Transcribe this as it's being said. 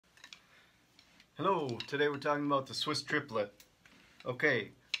Hello, today we're talking about the Swiss Triplet. Okay,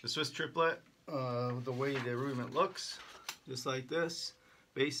 the Swiss Triplet, the way the rudiment looks, just like this,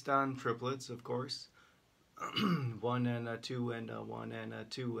 based on triplets, of course. 1 and a 2 and a 1 and a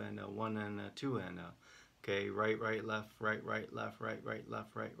 2 and a 1 and a 2 and a. Okay, right, right, left, right, right, left, right, right,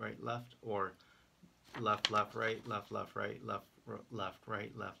 left, right, right, left, or left, left, right, left, left, right, left, left,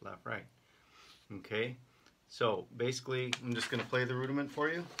 right, left, left, right. Okay, so basically, I'm just going to play the rudiment for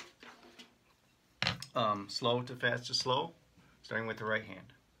you. Slow to fast to slow, starting with the right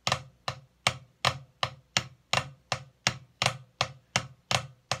hand.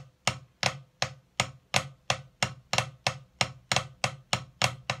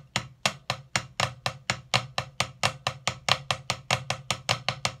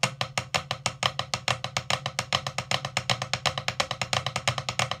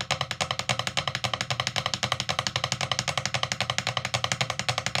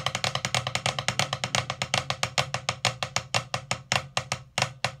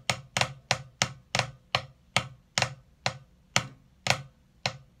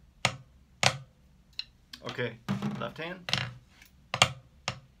 Okay, left hand.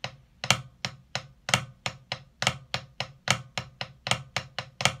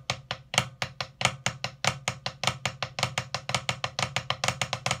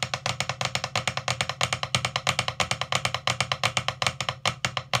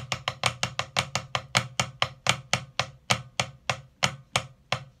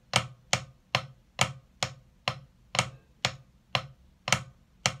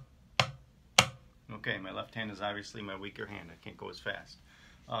 Okay, my left hand is obviously my weaker hand. I can't go as fast.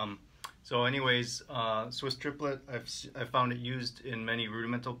 So anyways, Swiss Triplet, I've found it used in many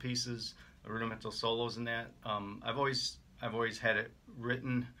rudimental pieces, rudimental solos and that. I've always had it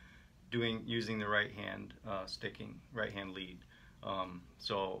written using the right hand sticking, right hand lead.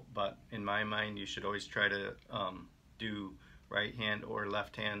 But in my mind, you should always try to do right hand or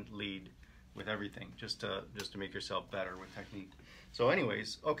left hand lead with everything, just to make yourself better with technique. So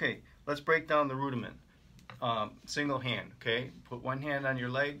anyways, okay, let's break down the rudiment. Single hand, okay? Put one hand on your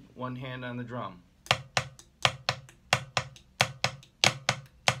leg, one hand on the drum.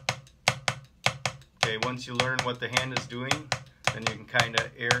 Okay, once you learn what the hand is doing, then you can kind of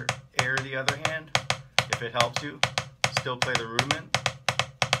air the other hand, if it helps you. Still play the rudiment.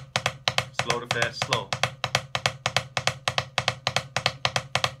 Slow to fast, slow.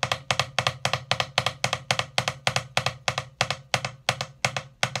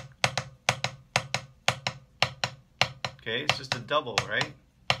 Okay, it's just a double, right?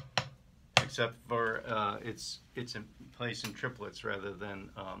 Except for it's in place in triplets rather than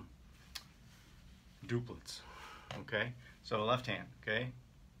duplets. Okay, so left hand. Okay.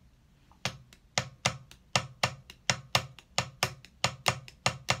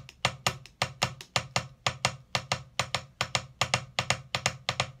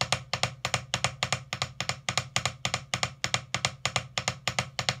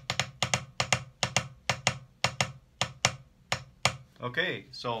 Okay,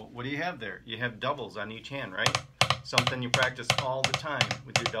 so what do you have there? You have doubles on each hand, right? Something you practice all the time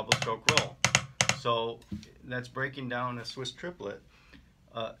with your double stroke roll. So that's breaking down a Swiss triplet.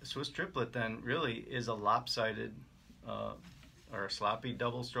 Swiss triplet then really is a lopsided or a sloppy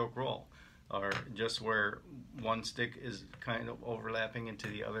double stroke roll, or just where one stick is kind of overlapping into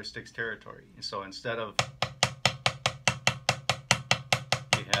the other stick's territory. So instead of,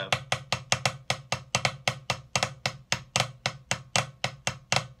 you have,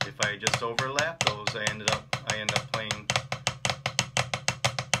 if I just overlap those, I end up playing.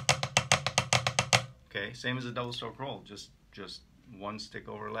 Okay, same as a double stroke roll, just one stick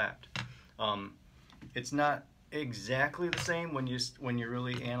overlapped. It's not exactly the same when you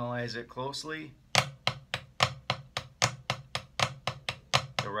really analyze it closely.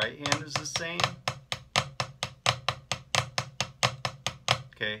 The right hand is the same.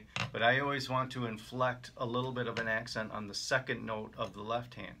 Okay, but I always want to inflect a little bit of an accent on the second note of the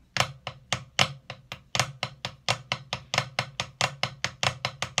left hand.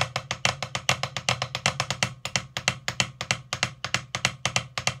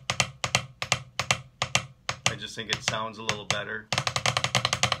 I just think it sounds a little better.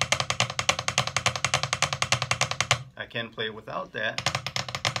 I can play without that.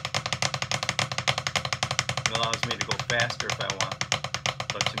 It allows me to go faster if I want.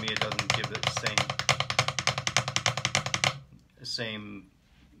 But to me, it doesn't give it the same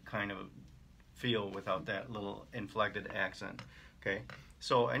kind of feel without that little inflected accent. Okay.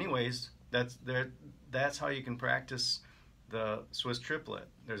 So, anyways, that's how you can practice the Swiss triplet.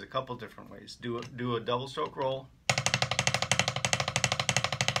 There's a couple different ways. Do a double stroke roll,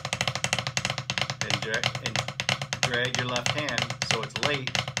 and drag your left hand so it's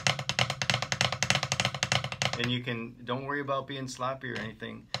late. And you can, don't worry about being sloppy or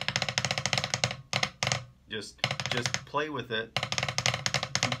anything. Just play with it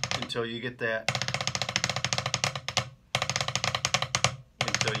until you get that,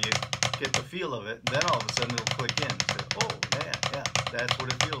 until you get the feel of it. Then all of a sudden it'll click in. So, oh, yeah, that's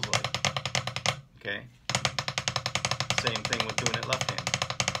what it feels like. Okay. Same thing with doing it left hand.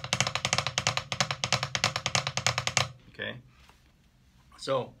 Okay.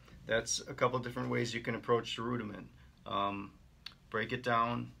 So that's a couple different ways you can approach the rudiment. Break it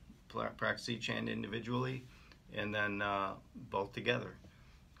down, practice each hand individually, and then both together.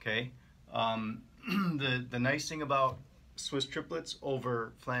 Okay. The nice thing about Swiss triplets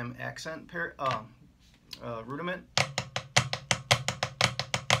over flam accent rudiment,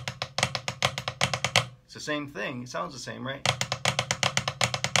 it's the same thing. It sounds the same, right?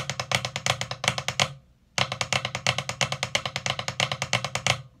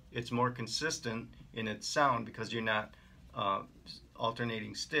 It's more consistent in its sound because you're not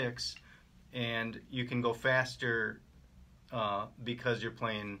alternating sticks, and you can go faster because you're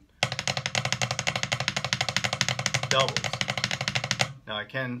playing doubles. Now I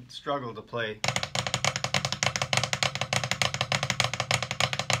can struggle to play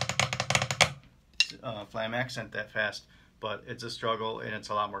flam accent that fast, but it's a struggle and it's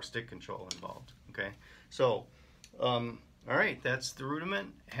a lot more stick control involved. Okay, so all right, that's the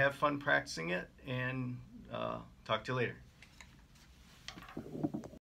rudiment. Have fun practicing it, and talk to you later.